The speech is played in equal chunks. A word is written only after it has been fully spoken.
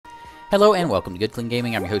Hello and welcome to Good Clean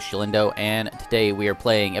Gaming. I'm your host Shilindo, and today we are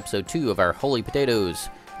playing episode 2 of our Holy Potatoes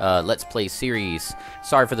Let's Play series.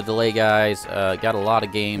 Sorry for the delay, guys. Got a lot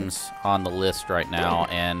of games on the list right now,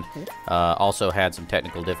 and also had some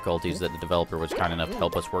technical difficulties that the developer was kind enough to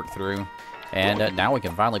help us work through. And now we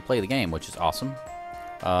can finally play the game, which is awesome.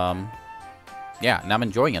 Yeah, and I'm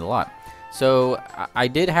enjoying it a lot. So I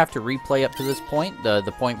did have to replay up to this point,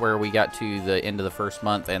 the point where we got to the end of the first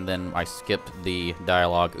month, and then I skipped the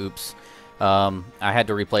dialogue. Oops. I had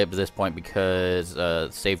to replay up to this point because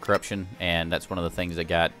save corruption, and that's one of the things that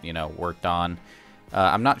got, worked on.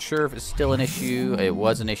 I'm not sure if it's still an issue. It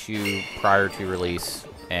was an issue prior to release,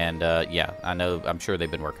 and yeah, I'm sure they've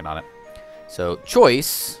been working on it. So,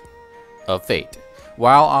 choice of fate.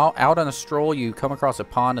 While out on a stroll, you come across a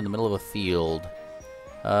pond in the middle of a field.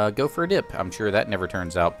 Go for a dip. I'm sure that never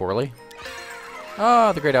turns out poorly.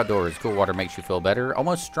 Ah, the great outdoors. Cool water makes you feel better,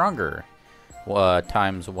 almost stronger.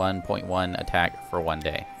 Times 1.1 attack for 1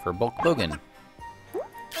 day for Bulk Bogan.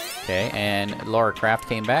 Okay, and Laura Craft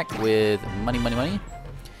came back with money.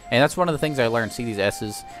 And that's one of the things I learned. See these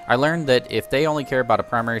S's? I learned that if they only care about a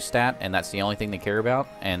primary stat, and that's the only thing they care about,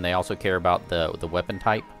 and they also care about the weapon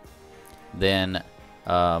type, then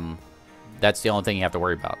that's the only thing you have to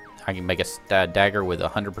worry about. I can make a dagger with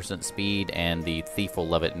 100% speed, and the thief will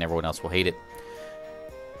love it, and everyone else will hate it.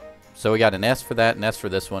 So we got an S for that, an S for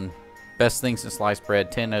this one. Best thing since sliced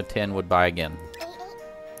bread. 10 out of 10 would buy again.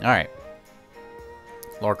 Alright.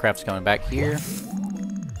 Laura Craft's coming back here.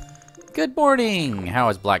 Good morning! How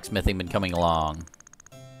has blacksmithing been coming along?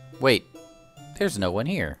 Wait. There's no one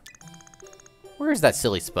here. Where is that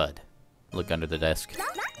silly spud? Look under the desk.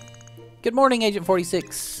 Good morning, Agent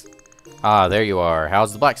 46. Ah, there you are.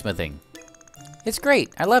 How's the blacksmithing? It's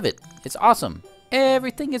great. I love it. It's awesome.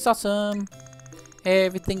 Everything is awesome.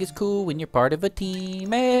 Everything is cool when you're part of a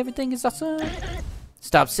team. Everything is awesome.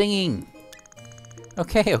 Stop singing.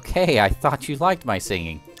 Okay. I thought you liked my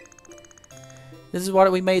singing. This is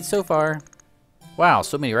what we made so far. Wow,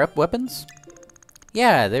 so many weapons?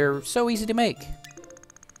 Yeah, they're so easy to make.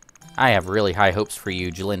 I have really high hopes for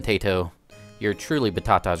you, Jilin Tato. You're truly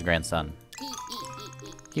Batata's grandson.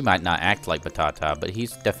 He might not act like Batata, but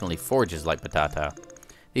he's definitely forges like Batata.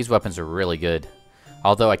 These weapons are really good.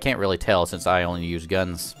 Although I can't really tell since I only use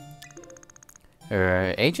guns.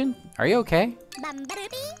 Agent? Are you okay?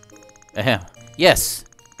 Yes!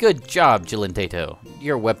 Good job, Jilin Tato.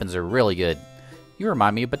 Your weapons are really good. You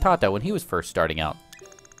remind me of Batata when he was first starting out.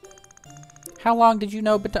 How long did you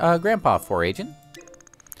know Grandpa for, Agent?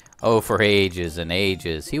 Oh, for ages and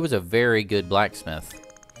ages. He was a very good blacksmith.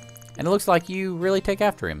 And it looks like you really take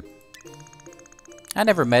after him. I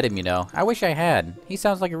never met him, I wish I had. He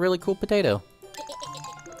sounds like a really cool potato.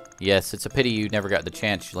 Yes, it's a pity you never got the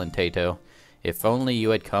chance, Jilin Tato. If only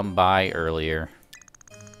you had come by earlier.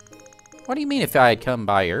 What do you mean if I had come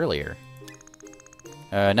by earlier?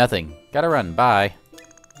 Nothing. Gotta run. Bye.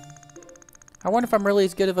 I wonder if I'm really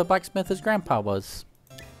as good of a blacksmith as Grandpa was.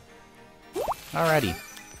 Alrighty.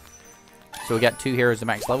 So we got 2 heroes at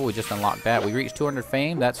max level. We just unlocked that. We reached 200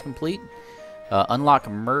 fame. That's complete. Unlock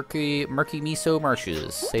Murky Miso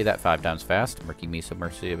Marshes. Say that 5 times fast. Murky Miso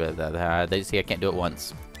Marshes. They see I can't do it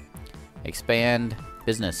once. Expand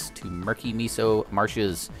business to Murky Miso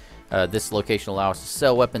Marshes. This location allows us to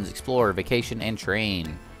sell weapons, explore, vacation, and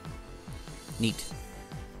train. Neat.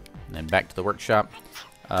 And then back to the workshop.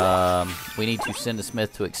 We need to send a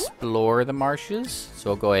smith to explore the marshes. So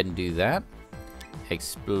I'll go ahead and do that.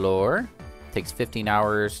 Explore. Takes 15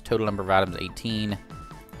 hours. Total number of items 18.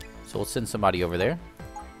 So we'll send somebody over there.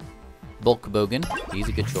 Bulk Bogan. He's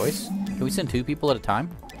a good choice. Can we send 2 people at a time?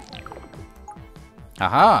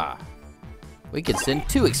 Aha! We can send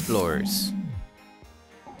 2 explorers.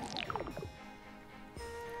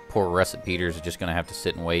 Poor Russet Peters is just going to have to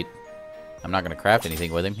sit and wait. I'm not going to craft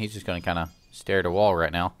anything with him. He's just going to kind of stare at a wall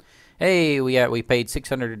right now. Hey, we paid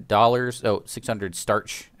 $600. Oh, 600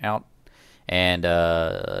 starch out. And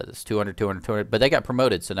it's 200. But they got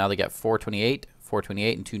promoted, so now they got 428,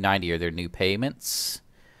 and 290 are their new payments.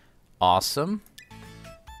 Awesome.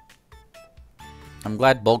 I'm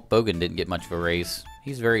glad Bulk Bogan didn't get much of a raise.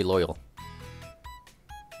 He's very loyal.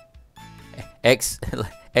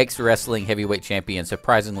 Ex-wrestling heavyweight champion,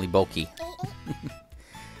 surprisingly bulky.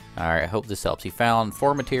 Alright, I hope this helps. He found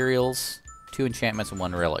 4 materials, 2 enchantments, and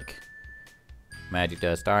 1 relic. Magic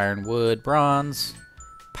dust, iron, wood, bronze.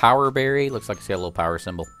 Power berry. Looks like I see a little power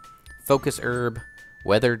symbol. Focus herb.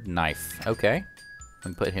 Weathered knife. Okay. We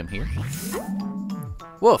can put him here.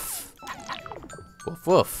 Woof. Woof,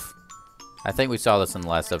 woof. I think we saw this in the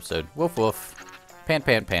last episode. Woof, woof. Pant,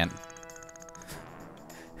 pant, pant.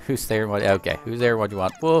 Who's there? What? Okay. Who's there? What do you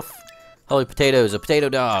want? Woof. Holy potatoes. A potato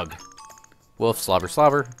dog. Wolf, slobber,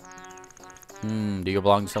 slobber. Do you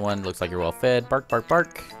belong to someone? Looks like you're well fed. Bark, bark,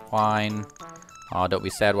 bark. Whine. Aw, don't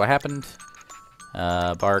be sad. What happened?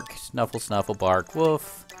 Bark, snuffle, snuffle, bark,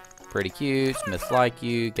 woof. Pretty cute. Smiths like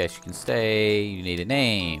you. Guess you can stay. You need a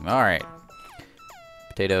name. Alright.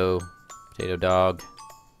 Potato. Potato dog.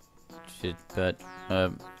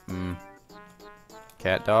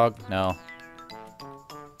 Cat dog? No.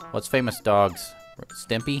 What's famous dogs?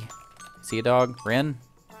 Stimpy? Is he a dog? Ren?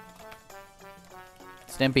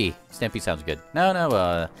 Stimpy. Stimpy sounds good.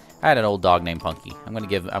 No, I had an old dog named Punky. I'm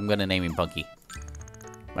gonna name him Punky.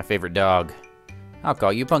 My favorite dog. I'll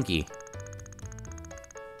call you Punky.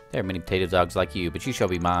 There are many potato dogs like you, but you shall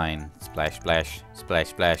be mine. Splash, splash, splash,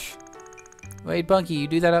 splash. Wait, Punky, you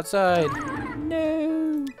do that outside.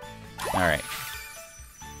 No. Alright.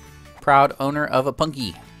 Proud owner of a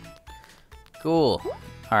Punky. Cool.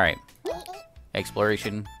 Alright.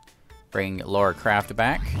 Exploration. Bring Laura Craft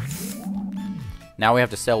back. Now we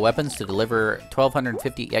have to sell weapons to deliver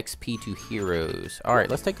 1250 XP to heroes.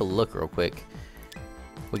 Alright, let's take a look real quick.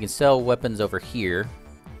 We can sell weapons over here.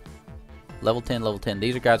 Level 10, level 10.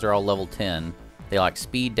 These guys are all level 10. They like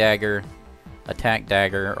speed dagger, attack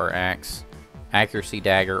dagger or axe, accuracy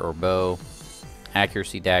dagger or bow,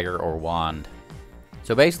 accuracy dagger or wand.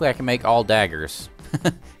 So basically I can make all daggers,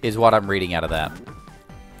 is what I'm reading out of that.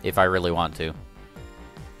 If I really want to.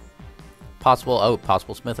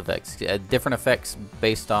 Possible smith effects. Different effects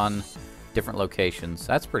based on different locations.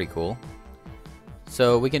 That's pretty cool.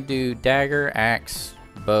 So we can do dagger, axe,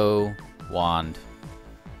 bow, wand.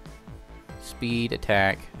 Speed,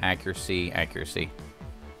 attack, accuracy, accuracy.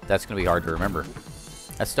 That's going to be hard to remember.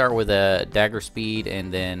 Let's start with a dagger speed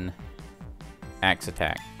and then axe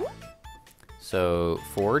attack. So,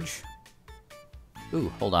 forge. Ooh,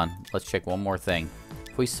 hold on. Let's check one more thing.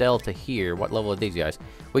 If we sell to here, what level are these guys?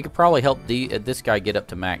 We could probably help this guy get up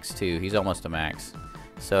to max too. He's almost to max.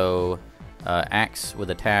 So, axe with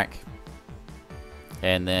attack.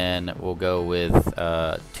 And then we'll go with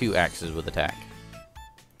 2 axes with attack.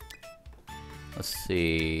 Let's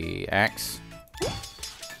see. Axe.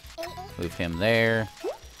 Move him there.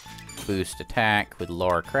 Boost attack with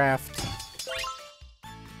Laura Craft.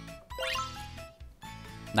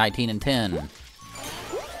 19 and 10.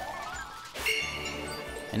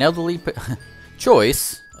 An elderly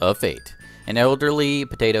choice of fate. An elderly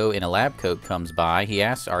potato in a lab coat comes by. He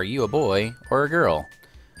asks, "Are you a boy or a girl?"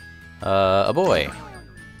 A boy.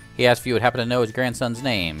 He asks if you would happen to know his grandson's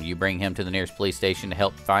name. You bring him to the nearest police station to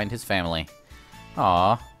help find his family.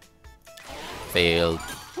 Aw. Failed.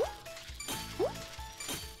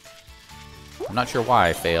 I'm not sure why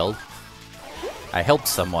I failed. I helped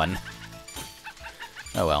someone.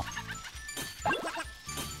 Oh well.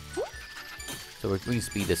 So we can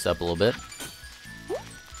speed this up a little bit.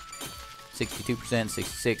 62%,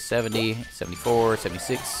 66, 70, 74,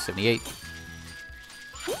 76, 78.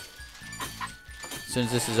 As soon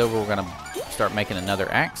as this is over, we're going to start making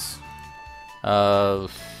another axe.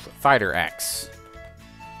 Fighter axe.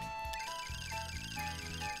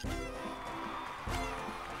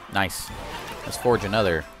 Nice. Let's forge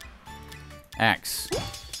another axe.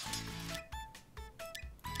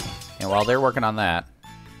 And while they're working on that,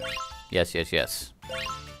 yes, yes, yes.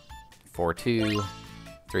 4-2,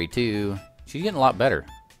 3-2. She's getting a lot better.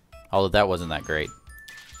 Although that wasn't that great.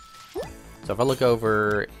 So if I look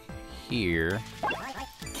over here,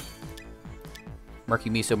 Murky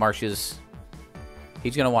Miso Marshes,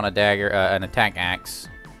 he's going to want a dagger, an attack axe.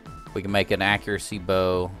 We can make an accuracy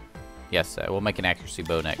bow. Yes, we'll make an accuracy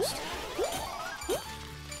bow next.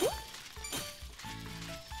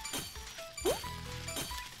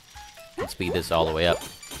 Let's speed this all the way up.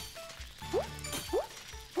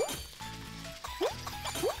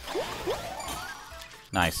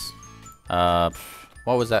 Nice.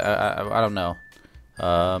 What was that? I don't know.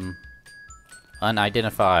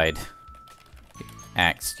 Unidentified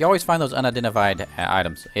axe. You always find those unidentified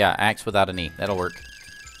items. Yeah, axe without an E. That'll work.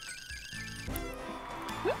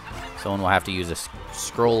 Someone will have to use a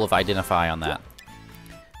scroll of identify on that.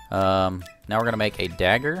 Now we're going to make a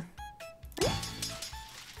dagger.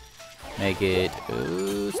 Make it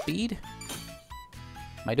speed.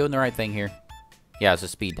 Am I doing the right thing here? Yeah, it's a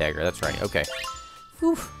speed dagger. That's right. Okay.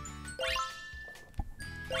 Whew.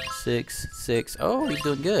 6, 6. Oh, he's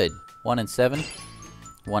doing good. 1 and 7.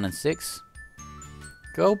 1 and 6.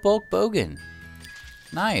 Go Bulk Bogan.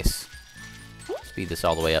 Nice. Speed this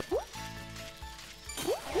all the way up.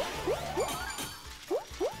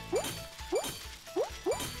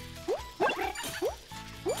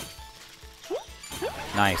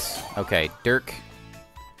 Nice. Okay, Dirk.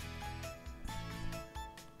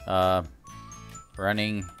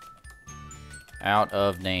 Running out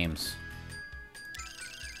of names.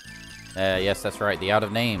 Yes, that's right. The Out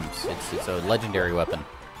of Names. It's a legendary weapon.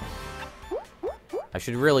 I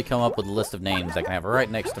should really come up with a list of names I can have right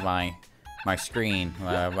next to my screen.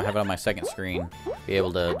 I have it on my second screen. Be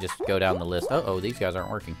able to just go down the list. Uh-oh, these guys aren't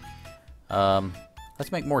working.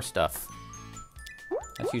 Let's make more stuff.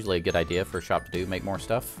 That's usually a good idea for a shop to do, make more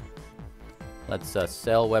stuff. Let's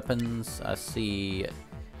sell weapons. See,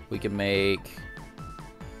 we can make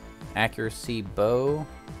accuracy bow.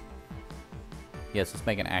 Yes, let's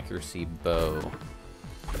make an accuracy bow.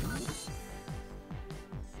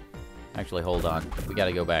 Actually, hold on. We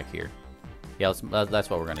gotta go back here. Yeah, that's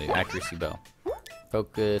what we're gonna do. Accuracy bow.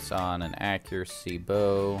 Focus on an accuracy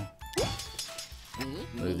bow.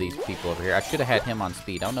 Move these people over here. I should have had him on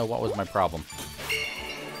speed. I don't know what was my problem.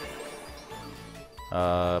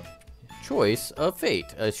 Choice of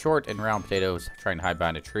fate. A short and round potato is trying to hide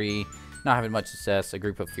behind a tree. Not having much success. A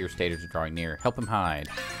group of fierce taters are drawing near. Help him hide.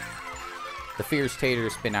 The fierce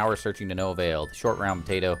taters spend hours searching to no avail. The short round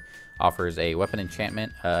potato offers a weapon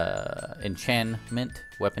enchantment,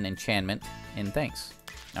 weapon enchantment, and thanks.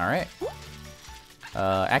 Alright.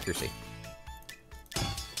 Accuracy.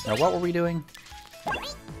 Now, what were we doing?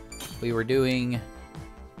 We were doing,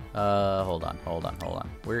 hold on.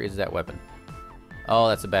 Where is that weapon? Oh,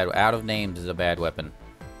 that's a bad, Out of Names is a bad weapon.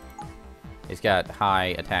 It's got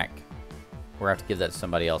high attack. We're gonna have to give that to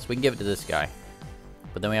somebody else. We can give it to this guy.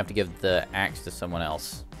 But then we have to give the axe to someone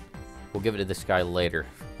else. We'll give it to this guy later.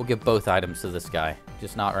 We'll give both items to this guy,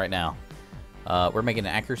 just not right now. We're making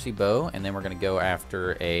an accuracy bow, and then we're going to go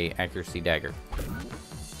after a accuracy dagger.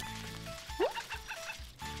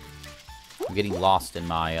 I'm getting lost in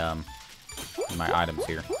my items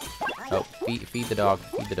here. Oh, feed the dog.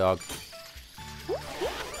 Feed the dog.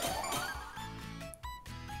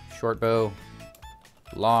 Short bow.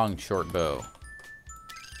 Long short bow.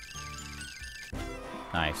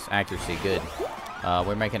 Nice. Accuracy, good.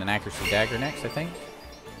 We're making an accuracy dagger next, I think.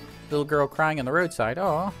 Little girl crying on the roadside.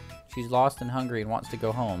 Aw, she's lost and hungry and wants to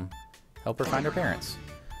go home. Help her find her parents.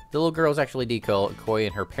 The little girl is actually decoy,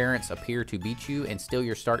 and her parents appear to beat you and steal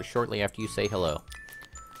your start shortly after you say hello.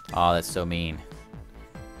 Aw, that's so mean.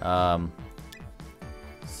 Sell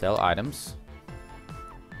items.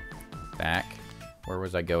 Back. Where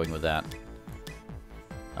was I going with that?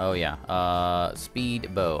 Oh, yeah.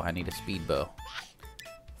 Speed bow. I need a speed bow.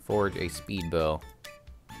 Forge a speed bow.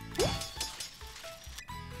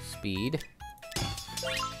 Speed.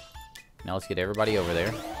 Now let's get everybody over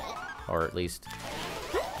there. Or at least...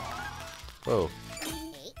 Whoa.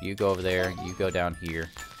 You go over there. You go down here.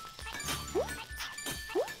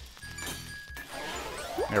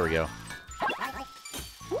 There we go.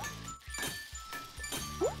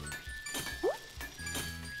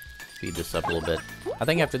 Speed this up a little bit. I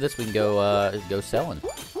think after this we can go selling.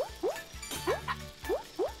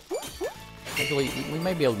 Actually, we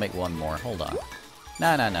may be able to make one more. Hold on.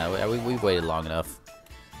 No. We've waited long enough.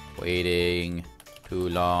 Waiting too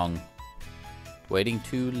long. Waiting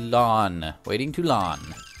too long. Waiting too long.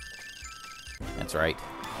 That's right.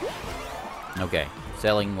 Okay.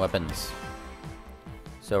 Selling weapons.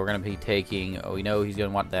 So we're going to be taking... Oh, we know he's going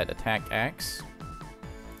to want that attack axe.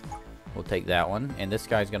 We'll take that one. And this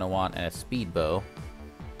guy's going to want a speed bow.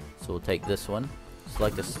 So we'll take this one.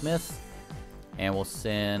 Select a smith. And we'll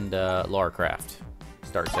send Laura Craft.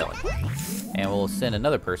 Start selling. And we'll send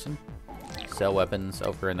another person. Sell weapons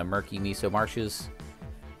over in the murky miso marshes.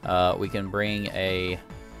 We can bring a...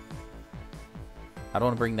 I don't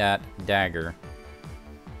want to bring that dagger.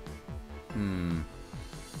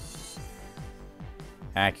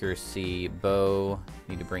 Accuracy bow.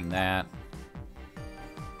 Need to bring that.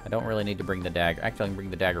 I don't really need to bring the dagger. Actually, I can bring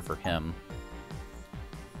the dagger for him.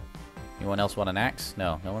 Anyone else want an axe?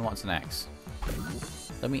 No, no one wants an axe.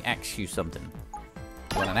 Let me axe you something.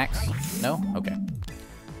 You want an axe? No? Okay.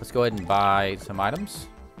 Let's go ahead and buy some items.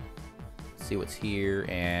 See what's here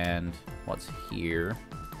and what's here.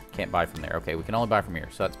 Can't buy from there. Okay, we can only buy from here,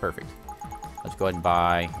 so that's perfect. Let's go ahead and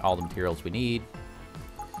buy all the materials we need.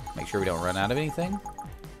 Make sure we don't run out of anything.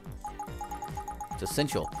 It's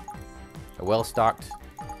essential. A well-stocked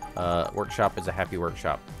workshop is a happy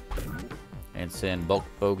workshop. And send Bulk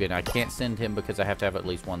Bogan. I can't send him because I have to have at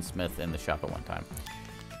least one smith in the shop at one time.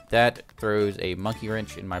 That throws a monkey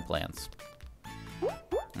wrench in my plans.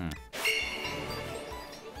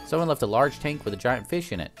 Someone left a large tank with a giant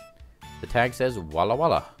fish in it. The tag says Walla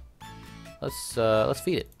Walla. Let's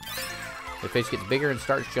feed it. The fish gets bigger and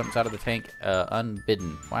starch jumps out of the tank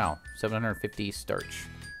unbidden. Wow, 750 starch.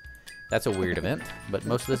 That's a weird event, but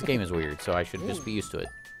most of this game is weird, so I should just be used to it.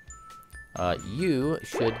 You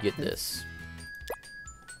should get this.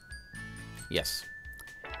 Yes.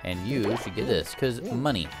 And you should get this, because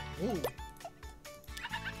money.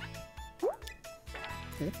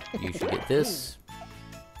 You should get this.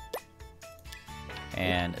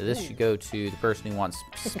 And this should go to the person who wants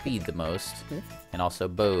speed the most. And also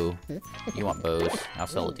bow. You want bows. I'll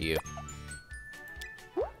sell it to you.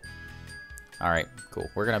 Alright, cool.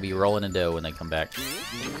 We're going to be rolling in dough when they come back.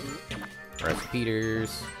 Rest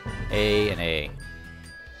Peters. A and A.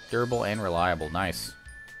 Durable and reliable. Nice.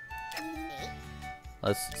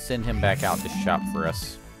 Let's send him back out to shop for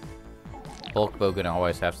us. Bulk Bogan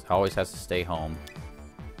always has to stay home.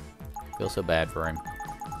 Feel so bad for him.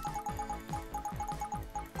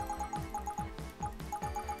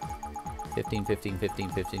 $15, $15,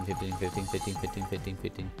 $15, $15, $15, $15, $15, $15,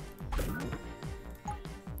 $15,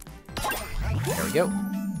 $15. There we go.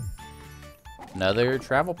 Another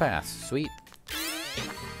travel pass. Sweet.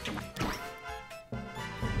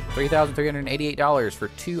 $3,388 for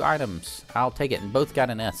 2 items. I'll take it, and both got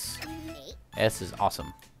an S. S is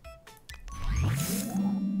awesome.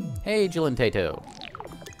 Hey, Jill and Tato.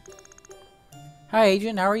 Hi,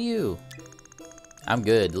 Agent. How are you? I'm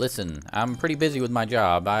good. Listen, I'm pretty busy with my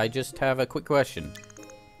job. I just have a quick question.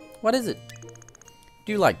 What is it?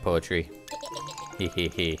 Do you like poetry?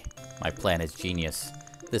 Hehehe. My plan is genius.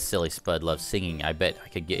 This silly spud loves singing. I bet I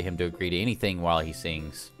could get him to agree to anything while he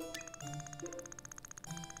sings.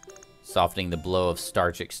 Softening the blow of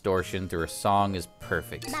starch extortion through a song is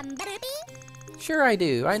perfect. Sure I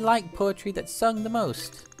do. I like poetry that's sung the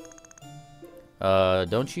most.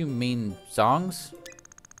 Don't you mean songs?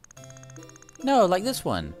 No, like this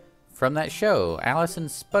one. From that show, Alice in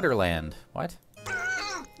Sputterland. What?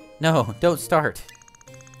 No, don't start.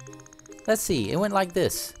 Let's see, it went like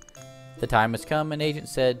this. The time has come, an agent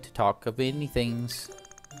said, to talk of many things.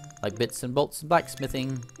 Like bits and bolts and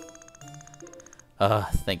blacksmithing.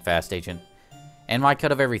 Think fast, Agent. And my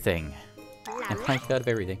cut of everything. And my cut of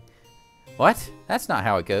everything. What? That's not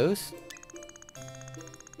how it goes.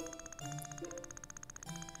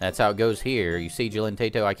 That's how it goes here. You see, Jill and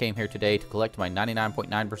Tato, I came here today to collect my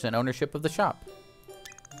 99.9% ownership of the shop.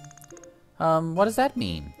 What does that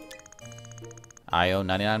mean? I own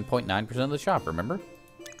 99.9% of the shop, remember?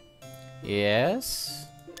 Yes?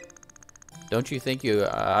 Don't you think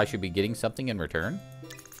I should be getting something in return?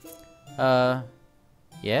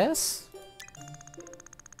 Yes?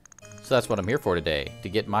 So that's what I'm here for today, to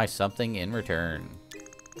get my something in return.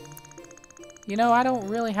 You know, I don't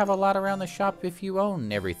really have a lot around the shop if you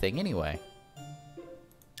own everything anyway.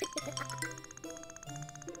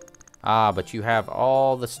 Ah, but you have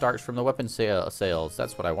all the starch from the weapon sales.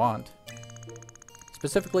 That's what I want.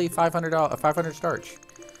 Specifically, 500 starch.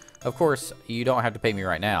 Of course, you don't have to pay me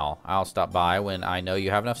right now. I'll stop by when I know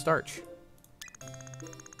you have enough starch.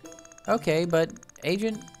 Okay, but,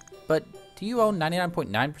 Agent, do you own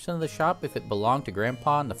 99.9% of the shop if it belonged to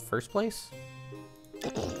Grandpa in the first place?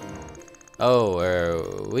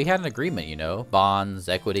 Oh, we had an agreement, you know. Bonds,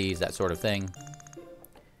 equities, that sort of thing.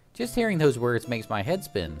 Just hearing those words makes my head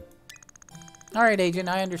spin. Alright, Agent,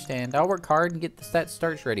 I understand. I'll work hard and get that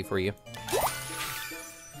starch ready for you.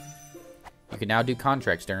 You can now do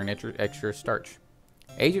contracts to earn extra starch.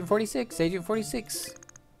 Agent 46, Agent 46.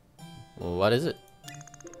 Well, what is it?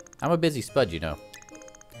 I'm a busy spud, you know.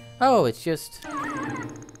 Oh, it's just...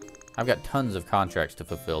 I've got tons of contracts to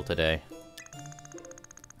fulfill today.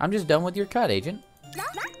 I'm just done with your cut, Agent.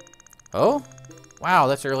 Oh? Wow,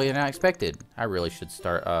 that's earlier than I expected. I really should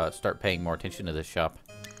start paying more attention to this shop.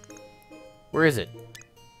 Where is it?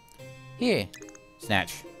 Here.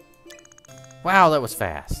 Snatch. Wow, that was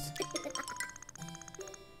fast.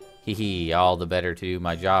 Hee hee, all the better to do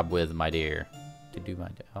my job with, my dear.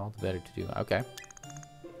 All the better to do. Okay.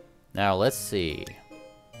 Now, let's see.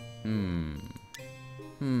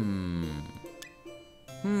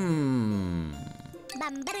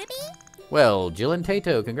 Well, Jill and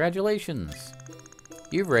Tato, congratulations.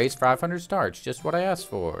 You've raised 500 starch, just what I asked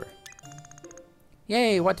for.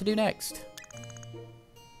 Yay, what to do next?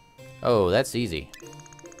 Oh, that's easy.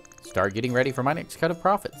 Start getting ready for my next cut of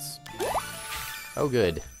profits. Oh,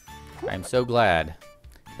 good. I'm so glad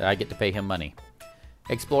that I get to pay him money.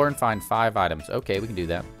 Explore and find 5 items. Okay, we can do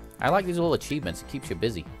that. I like these little achievements. It keeps you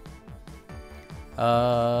busy.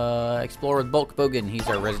 Explore with Bulk Bogan. He's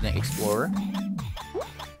our resident explorer.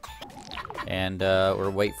 And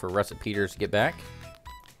we'll wait for Russet Peters to get back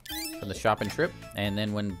from the shopping trip. And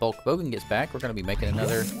then when Bulk Bogan gets back, we're going to be making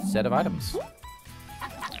another set of items.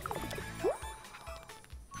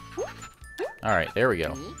 Alright, there we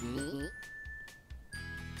go.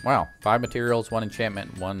 Wow, 5 materials, 1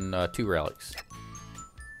 enchantment, 2 relics.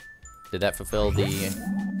 Did that fulfill the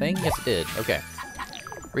thing? Yes, it did. Okay.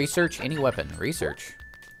 Research any weapon. Research.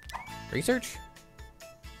 Research?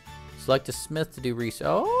 Select a smith to do research.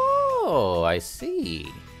 Oh, I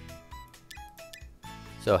see.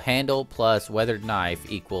 So handle plus weathered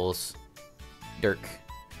knife equals dirk.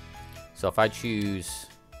 So if I choose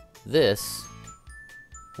this,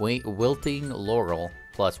 wilting laurel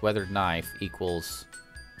plus weathered knife equals,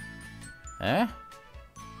 that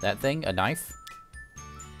thing, a knife.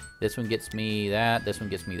 This one gets me that. This one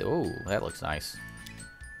gets me, oh, that looks nice.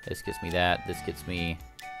 This gets me that. This gets me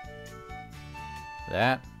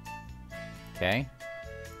that. Okay.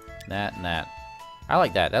 That and that. I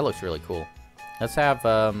like that. That looks really cool. Let's have,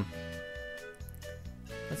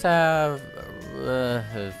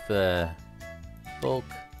 bulk,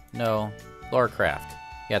 no, Laura Craft.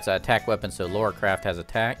 Yeah, it's an attack weapon, so Laura Craft has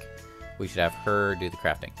attack. We should have her do the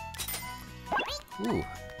crafting. Ooh,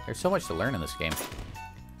 there's so much to learn in this game.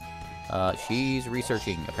 She's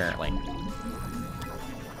researching, apparently.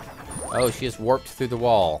 Oh, she just warped through the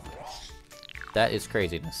wall. That is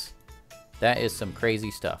craziness. That is some crazy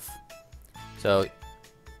stuff. So,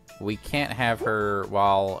 we can't have her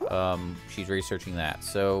while she's researching that.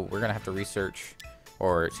 So, we're going to have to research,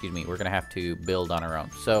 or excuse me, we're going to have to build on our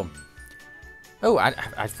own. So, oh,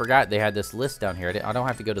 I forgot they had this list down here. I don't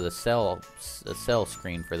have to go to the cell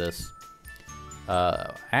screen for this.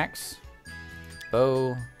 Axe,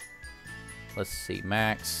 bow, let's see,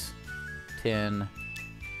 max, 10,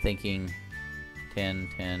 thinking, 10,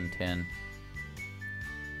 10, 10.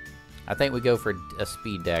 I think we go for a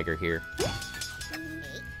speed dagger here.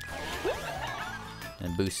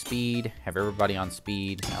 And boost speed, have everybody on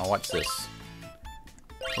speed. Now watch this.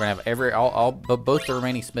 We're gonna have both the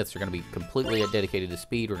remaining smiths are gonna be completely dedicated to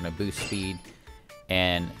speed. We're gonna boost speed,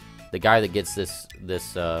 and the guy that gets this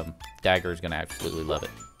dagger is gonna absolutely love it.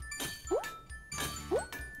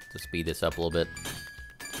 To speed this up a little bit.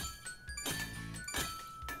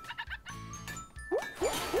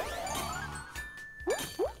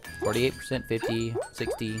 %, 50,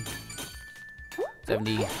 60,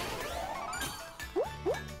 70.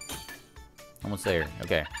 Almost there.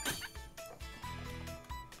 Okay.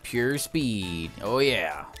 Pure speed. Oh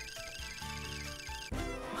yeah.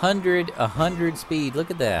 100 speed.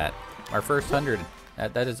 Look at that. Our first 100.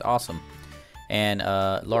 That is awesome. And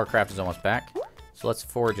Laura Craft is almost back. So let's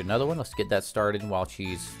forge another one. Let's get that started while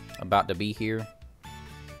she's about to be here.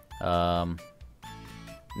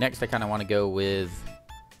 Next, I kind of want to go with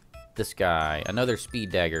this guy. Another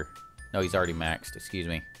speed dagger. No, he's already maxed. Excuse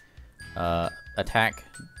me. Attack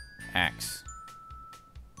axe.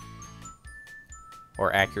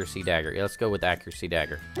 Or accuracy dagger. Yeah, let's go with accuracy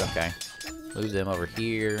dagger. Okay. Move them over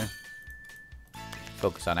here.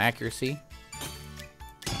 Focus on accuracy.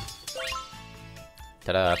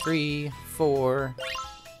 Ta-da. 3, 4,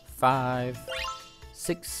 5,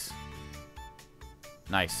 6.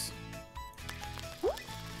 Nice.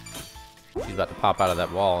 She's about to pop out of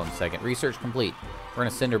that wall in a second. Research complete. We're going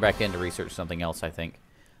to send her back in to research something else, I think.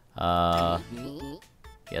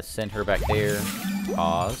 Yes, send her back there.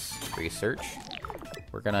 Pause. Research.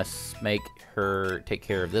 We're going to make her take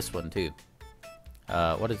care of this one, too.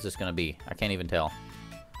 What is this going to be? I can't even tell.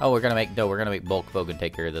 Oh, we're going to make Bulk Bogan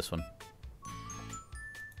take care of this one.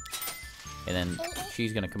 And then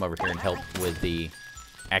she's going to come over here and help with the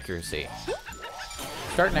accuracy.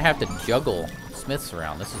 Starting to have to juggle smiths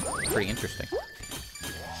around. This is pretty interesting.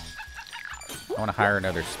 I want to hire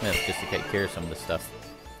another smith just to take care of some of this stuff.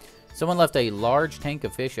 Someone left a large tank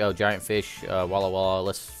of fish. Oh, giant fish. Walla Walla.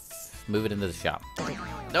 Let's move it into the shop.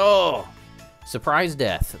 Oh! Surprise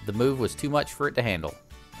death. The move was too much for it to handle.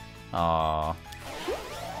 Aww.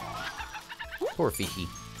 Poor fishy.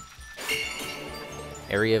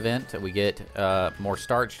 Area event. We get more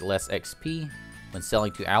starch, less XP when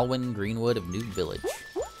selling to Alwyn Greenwood of New Village.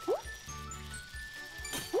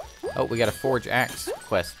 Oh, we got a Forge Axe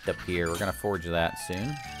quest up here. We're going to forge that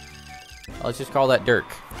soon. Let's just call that Dirk,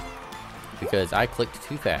 because I clicked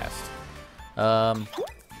too fast.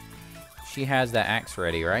 She has that axe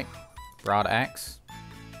ready, right? Broad axe.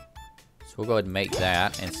 So we'll go ahead and make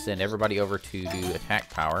that and send everybody over to do attack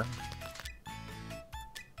power.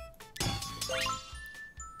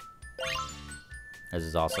 This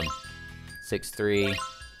is awesome. 6-3,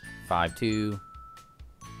 5-2.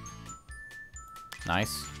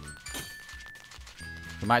 Nice.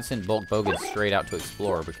 We might send Bulk Bogan straight out to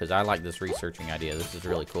explore, because I like this researching idea. This is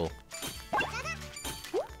really cool.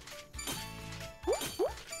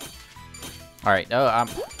 Alright,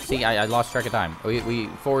 see, I lost track of time. We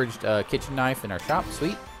forged a kitchen knife in our shop.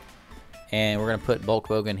 Sweet. And we're going to put Bulk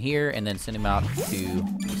Bogan here and then send him out to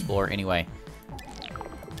explore anyway.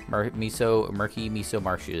 Murky Miso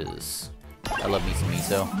Marshes. I love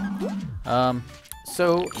Miso.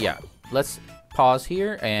 So, yeah. Let's pause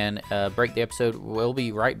here and break the episode. We'll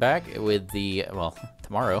be right back with the, well,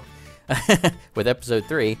 tomorrow with episode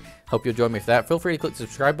 3. Hope you'll join me for that. Feel free to click the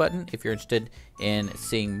subscribe button if you're interested in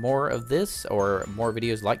seeing more of this or more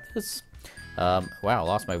videos like this. Wow, I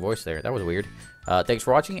lost my voice there. That was weird. Thanks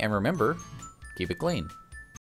for watching, and remember, keep it clean.